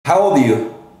How old are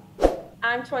you?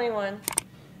 I'm 21.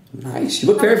 Nice. You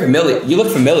look very familiar. You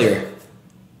look familiar.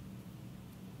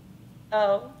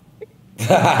 Oh.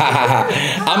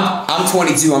 I'm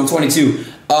 22. I'm 22.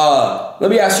 Let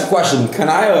me ask you a question. Can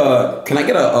I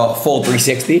get a full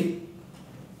 360?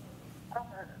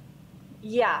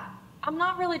 Yeah. I'm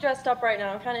not really dressed up right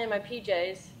now. I'm kind of in my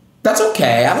PJs. That's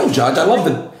okay. I don't judge. I love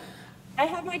the. I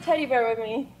have my teddy bear with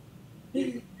me.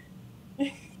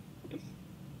 Oh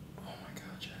my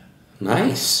god, Chad.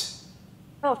 Nice.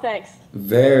 Oh, thanks.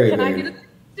 Very. Can I very. get a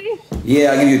 360?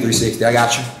 Yeah, I'll give you a 360. I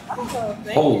got you. Oh,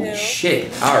 thank Holy you.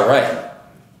 shit. All right.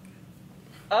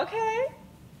 Okay.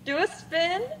 Do a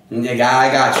spin. Yeah,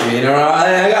 I got you. You know,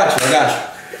 I got you. I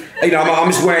got you. You know,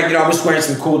 I'm just wearing. You know, I'm just wearing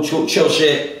some cool chill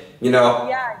shit. You know.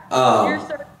 Yeah. You're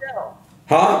so chill.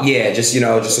 Huh? Yeah, just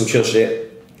just some chill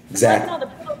shit. Exactly. I all the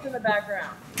pillows in the background.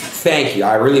 Thank you.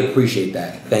 I really appreciate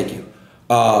that. Thank you.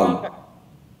 Okay.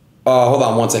 Hold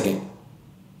on one second.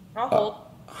 I'll hold.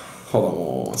 Hold on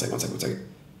one second.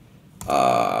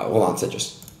 Hold on,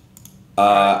 Citrus.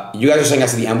 You guys are saying I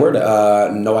said the N word?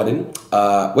 No, I didn't.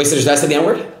 Wait, Citrus, did I say the N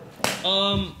word?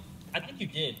 I think you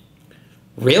did.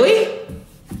 Really?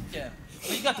 Yeah.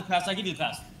 Well, you got the pass. I give you the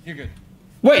pass. You're good.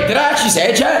 Wait, did I actually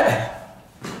say it, chat?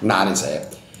 Nah, I didn't say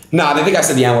it. Nah, I think I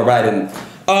said the N word, but I didn't.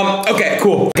 Okay,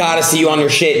 cool. Gotta see you on your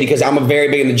shit because I'm a very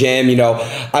big in the gym, you know.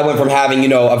 I went from having,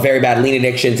 a very bad lean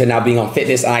addiction to now being on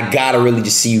fitness, and I gotta really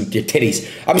just see your titties.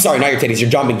 I'm sorry, not your titties, your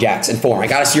jumping jacks and form. I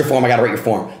gotta see your form, I gotta rate your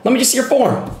form. Let me just see your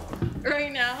form.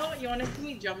 Right now? You want to see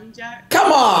me jumping jack?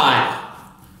 Come on!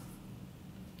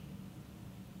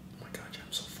 Oh my god,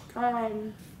 I'm so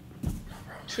fucking...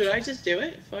 Should I just do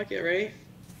it? Fuck it, right?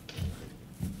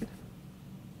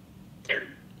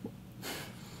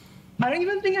 I don't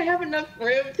even think I have enough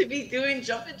room to be doing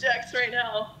jumping jacks right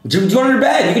now. Do it on your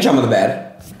bed. You can jump on the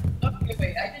bed. Okay,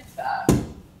 wait, I did that.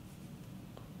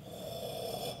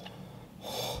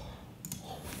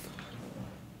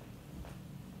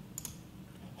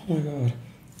 Oh my god.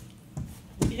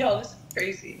 Yo, this is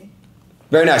crazy.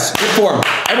 Very nice. Good form.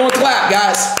 Everyone clap,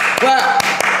 guys. Clap.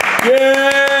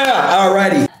 Yeah.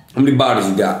 Alrighty. How many bodies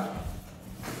you got?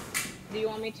 Do you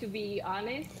want me to be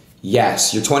honest?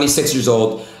 Yes. You're 26 years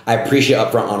old. I appreciate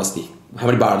upfront honesty. How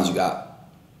many bodies you got?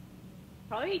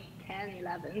 Probably 10,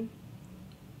 11.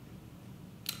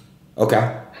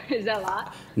 Okay. Is that a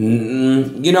lot?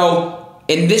 In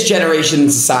this generation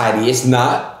in society, it's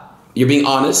not. You're being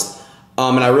honest.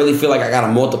 And I really feel like I gotta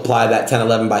multiply that 10,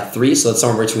 11 by 3. So it's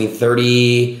somewhere between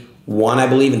 31, I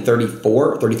believe, and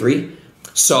 34, 33.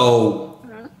 So,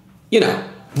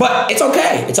 but it's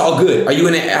okay. It's all good. Are you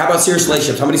in it? How about serious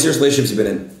relationships? How many serious relationships have you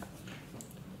been in?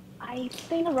 I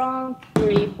think around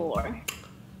 3, 4.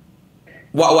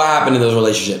 What happened in those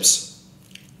relationships?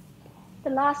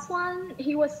 The last one,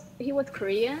 he was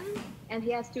Korean, and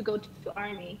he has to go to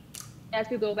army. He has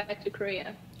to go back to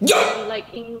Korea. Yo! And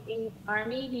like in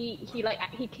army,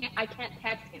 I can't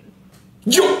text him.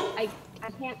 Yo! I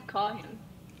can't call him.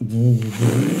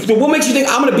 So what makes you think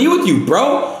I'm gonna be with you,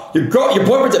 bro? Your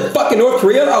boyfriend's in fucking North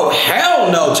Korea? Oh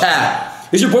hell no, Chad.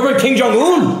 Is your boyfriend Kim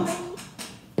Jong-un?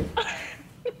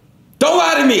 Don't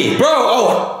lie to me, bro.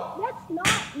 Oh.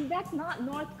 That's not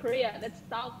North Korea. That's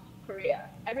South Korea.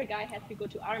 Every guy has to go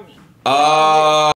to army.